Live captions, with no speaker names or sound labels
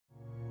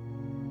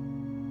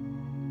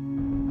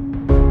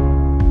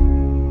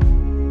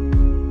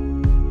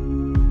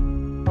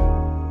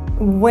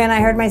When I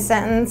heard my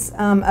sentence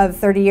of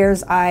 30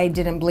 years, I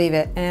didn't believe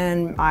it,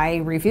 and I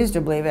refused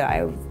to believe it.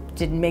 It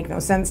didn't make no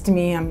sense to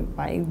me.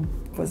 I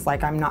was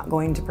like, I'm not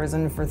going to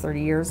prison for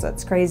 30 years.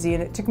 That's crazy.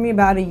 And it took me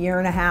about 1.5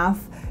 years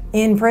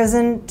in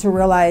prison to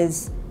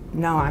realize,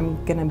 no,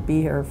 I'm gonna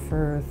be here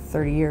for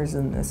 30 years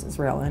and this is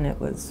real, and it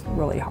was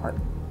really hard.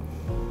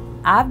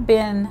 I've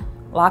been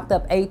locked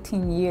up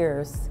 18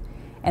 years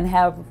and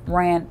have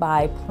ran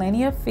by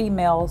plenty of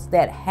females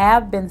that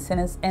have been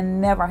sentenced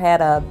and never had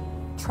a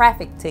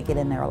traffic ticket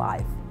in their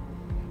life.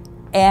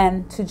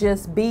 And to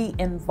just be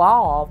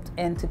involved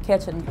and to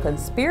catch a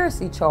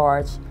conspiracy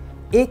charge,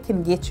 it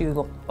can get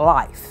you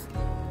life.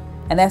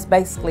 And that's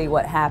basically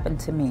what happened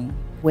to me.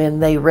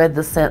 When they read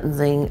the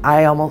sentencing,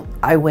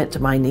 I went to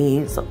my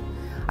knees.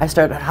 I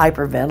started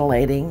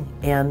hyperventilating,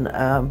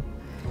 and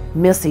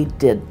Missy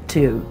did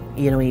too.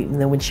 You know, even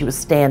though when she was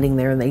standing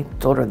there and they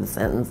told her the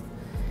sentence,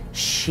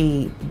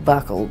 she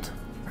buckled.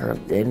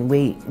 And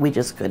we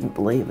just couldn't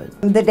believe it.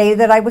 The day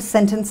that I was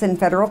sentenced in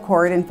federal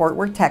court in Fort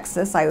Worth,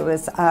 Texas, I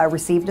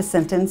received a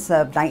sentence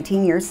of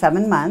 19 years,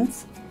 7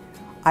 months.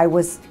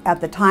 At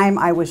the time,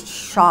 I was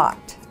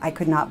shocked. I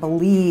could not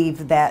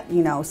believe that,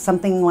 you know,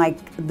 something like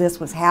this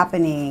was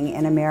happening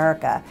in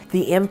America.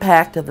 The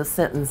impact of the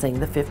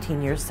sentencing, the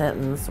 15-year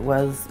sentence,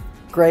 was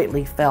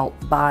greatly felt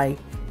by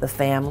the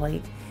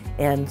family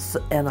and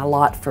a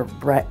lot for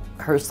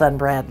her son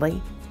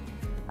Bradley.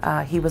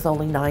 He was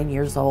only 9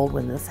 years old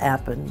when this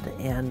happened,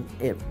 and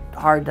it's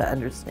hard to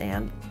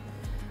understand.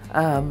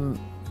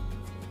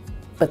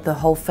 But the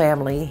whole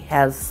family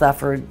has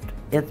suffered.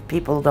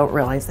 People don't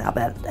realize how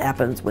that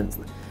happens when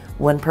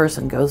one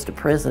person goes to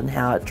prison,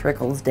 how it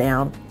trickles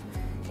down,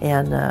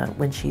 and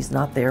when she's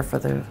not there for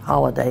the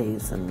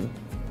holidays, and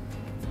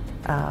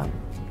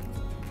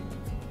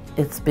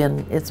it's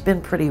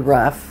been pretty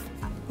rough.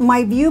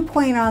 My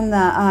viewpoint on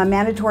the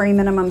mandatory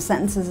minimum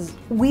sentences is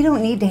we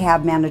don't need to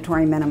have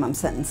mandatory minimum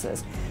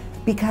sentences,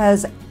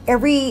 because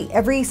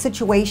every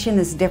situation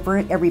is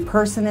different, every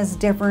person is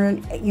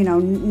different. You know,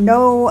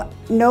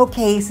 no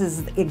case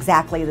is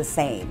exactly the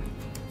same.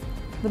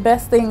 The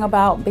best thing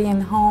about being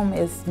home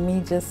is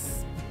me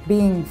just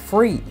being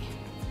free,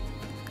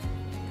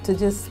 to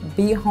just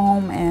be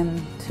home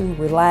and to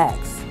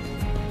relax.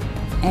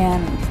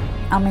 And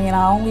I mean,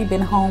 I only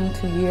been home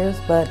 2 years,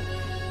 but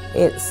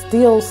it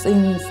still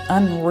seems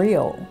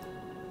unreal.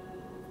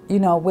 You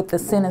know, with the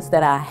sentence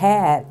that I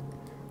had,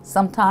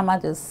 sometimes I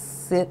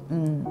just sit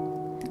and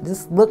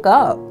just look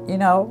up, you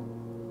know,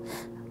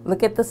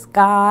 look at the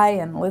sky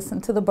and listen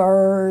to the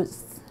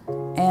birds.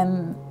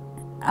 And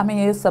I mean,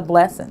 it's a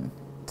blessing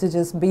to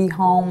just be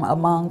home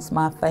amongst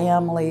my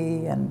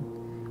family and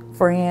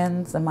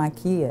friends and my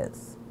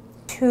kids.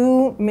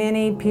 Too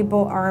many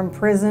people are in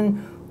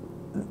prison,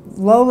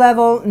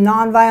 low-level,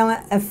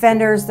 nonviolent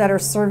offenders that are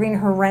serving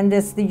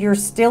horrendous. You're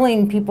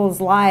stealing people's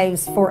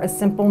lives for a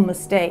simple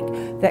mistake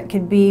that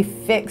could be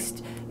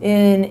fixed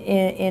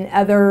in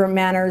other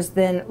manners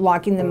than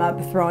locking them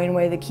up, throwing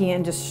away the key,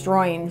 and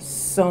destroying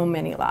so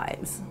many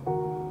lives.